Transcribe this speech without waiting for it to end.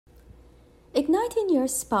Igniting your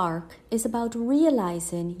spark is about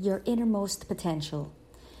realizing your innermost potential.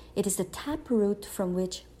 It is the taproot from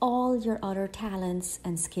which all your other talents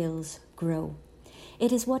and skills grow.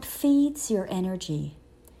 It is what feeds your energy.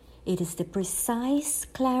 It is the precise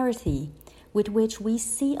clarity with which we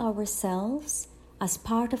see ourselves as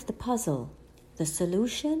part of the puzzle, the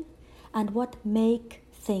solution, and what make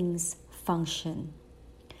things function.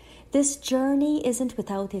 This journey isn't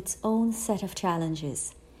without its own set of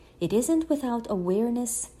challenges. It isn't without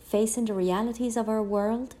awareness facing the realities of our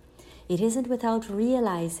world. It isn't without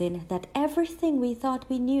realizing that everything we thought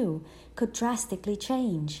we knew could drastically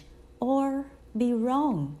change or be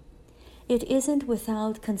wrong. It isn't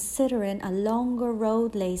without considering a longer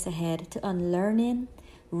road lays ahead to unlearning,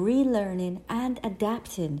 relearning, and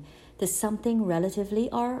adapting to something relatively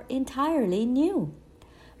or entirely new.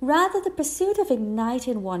 Rather, the pursuit of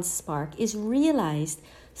igniting one's spark is realized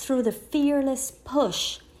through the fearless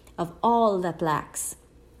push of all that lacks.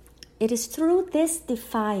 It is through this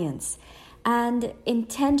defiance and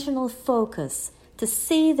intentional focus to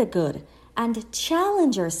see the good and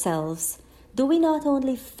challenge ourselves do we not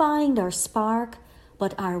only find our spark,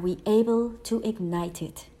 but are we able to ignite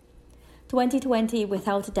it? 2020,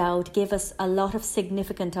 without doubt, gave us a lot of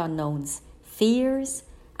significant unknowns, fears,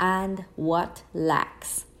 and what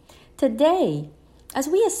lacks. Today, as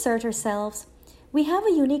we assert ourselves, we have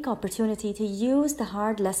a unique opportunity to use the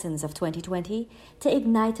hard lessons of 2020 to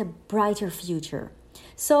ignite a brighter future.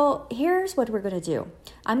 So here's what we're going to do.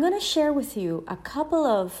 I'm going to share with you a couple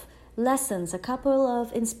of lessons, a couple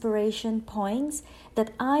of inspiration points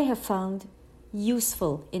that I have found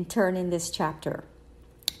useful in turning this chapter.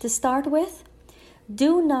 To start with,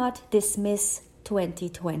 do not dismiss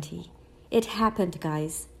 2020. It happened,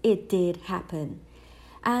 guys. It did happen.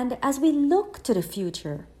 And as we look to the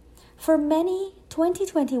future, for many,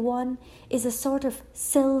 2021 is a sort of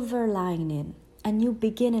silver lining, a new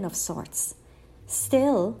beginning of sorts.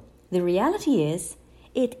 Still, the reality is,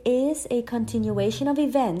 it is a continuation of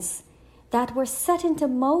events that were set into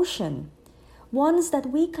motion, ones that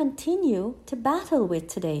we continue to battle with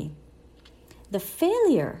today. The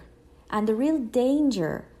failure and the real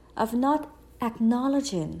danger of not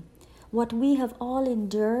acknowledging what we have all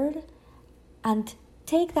endured and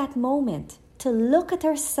take that moment to look at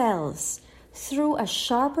ourselves through a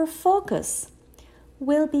sharper focus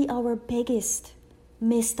will be our biggest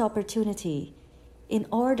missed opportunity in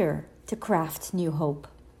order to craft new hope.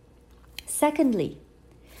 Secondly,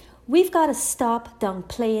 we've got to stop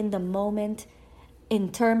downplaying the moment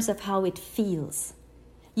in terms of how it feels.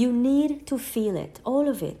 You need to feel it, all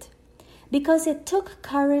of it, because it took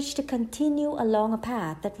courage to continue along a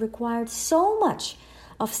path that required so much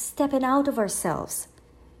of stepping out of ourselves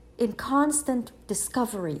in constant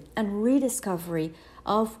discovery and rediscovery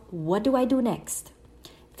of what do I do next.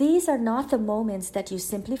 These are not the moments that you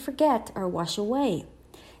simply forget or wash away.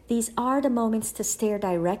 These are the moments to stare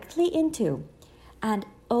directly into and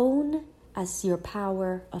own as your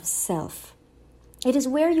power of self. It is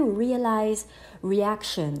where you realize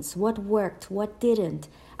reactions, what worked, what didn't,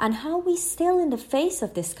 and how we still, in the face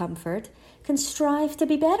of discomfort, can strive to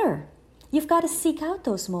be better. You've got to seek out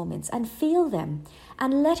those moments and feel them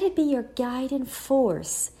and let it be your guiding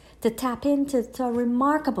force to tap into the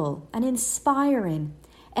remarkable and inspiring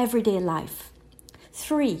everyday life.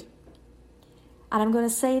 3, and I'm going to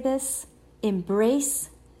say this, embrace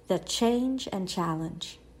the change and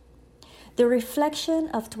challenge. The reflection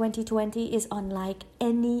of 2020 is unlike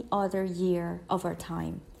any other year of our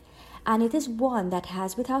time, and it is one that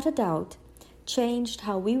has, without a doubt, changed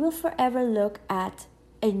how we will forever look at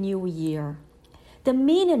a new year. The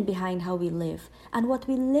meaning behind how we live and what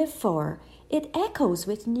we live for, it echoes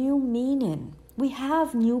with new meaning. We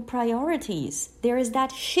have new priorities. There is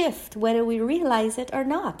that shift whether we realize it or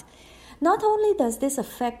not. Not only does this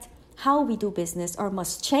affect how we do business or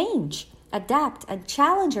must change, adapt, and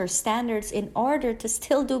challenge our standards in order to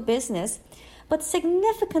still do business, but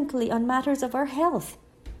significantly on matters of our health,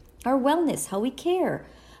 our wellness, how we care,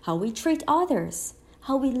 how we treat others,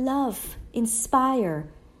 how we love, inspire,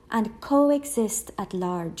 and coexist at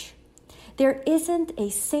large. There isn't a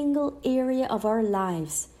single area of our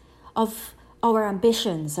lives, of our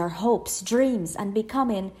ambitions, our hopes, dreams, and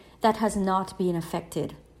becoming that has not been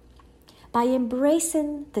affected. By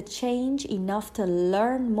embracing the change enough to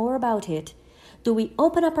learn more about it, do we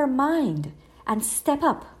open up our mind and step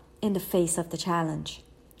up in the face of the challenge.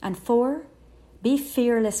 And 4, be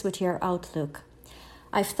fearless with your outlook.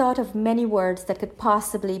 I've thought of many words that could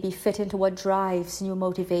possibly be fit into what drives new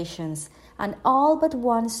motivations, and all but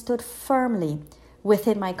one stood firmly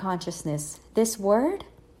within my consciousness. This word,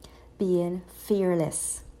 being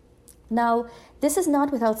fearless. Now, this is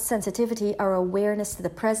not without sensitivity or awareness to the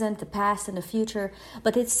present, the past, and the future,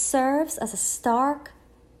 but it serves as a stark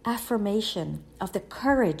affirmation of the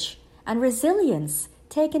courage and resilience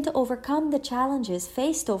taken to overcome the challenges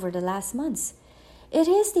faced over the last months. It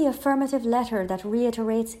is the affirmative letter that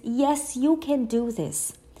reiterates, yes, you can do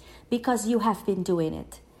this, because you have been doing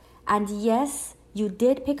it. And yes, you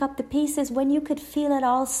did pick up the pieces when you could feel it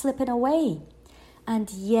all slipping away. And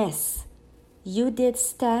yes, you did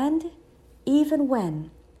stand even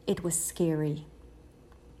when it was scary.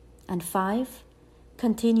 And 5,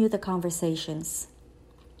 continue the conversations.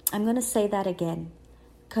 I'm going to say that again.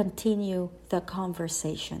 Continue the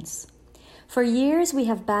conversations. For years, we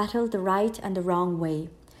have battled the right and the wrong way,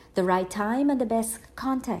 the right time and the best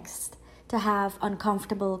context to have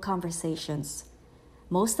uncomfortable conversations.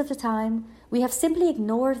 Most of the time, we have simply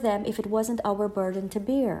ignored them if it wasn't our burden to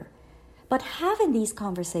bear. But having these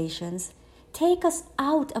conversations take us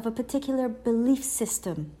out of a particular belief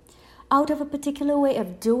system, out of a particular way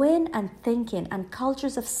of doing and thinking, and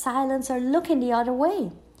cultures of silence are looking the other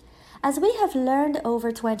way. As we have learned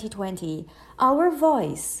over 2020, our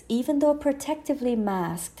voice, even though protectively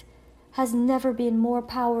masked, has never been more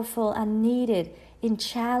powerful and needed in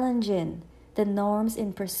challenging the norms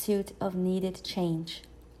in pursuit of needed change.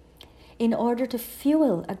 In order to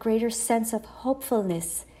fuel a greater sense of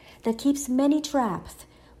hopefulness that keeps many trapped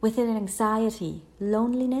within anxiety,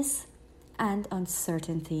 loneliness, and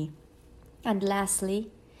uncertainty. And lastly,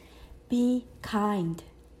 be kind.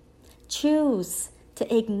 Choose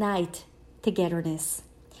to ignite togetherness.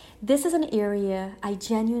 This is an area I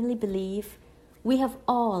genuinely believe we have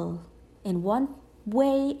all, in one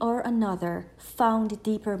way or another, found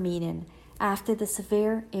deeper meaning after the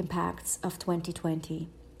severe impacts of 2020.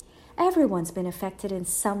 Everyone's been affected in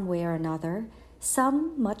some way or another,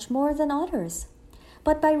 some much more than others.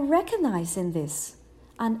 But by recognizing this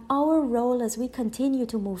and our role as we continue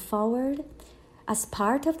to move forward as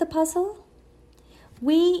part of the puzzle,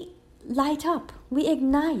 we light up, we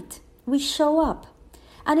ignite, we show up.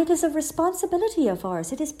 And it is a responsibility of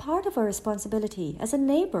ours. It is part of our responsibility as a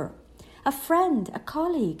neighbor, a friend, a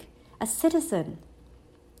colleague, a citizen.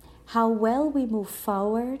 How well we move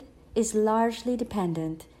forward is largely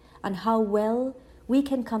dependent on how well we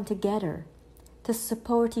can come together to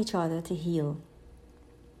support each other to heal.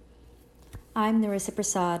 I'm Narissa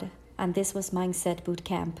Prasad, and this was Mindset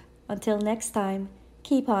Bootcamp. Until next time,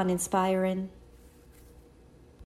 keep on inspiring.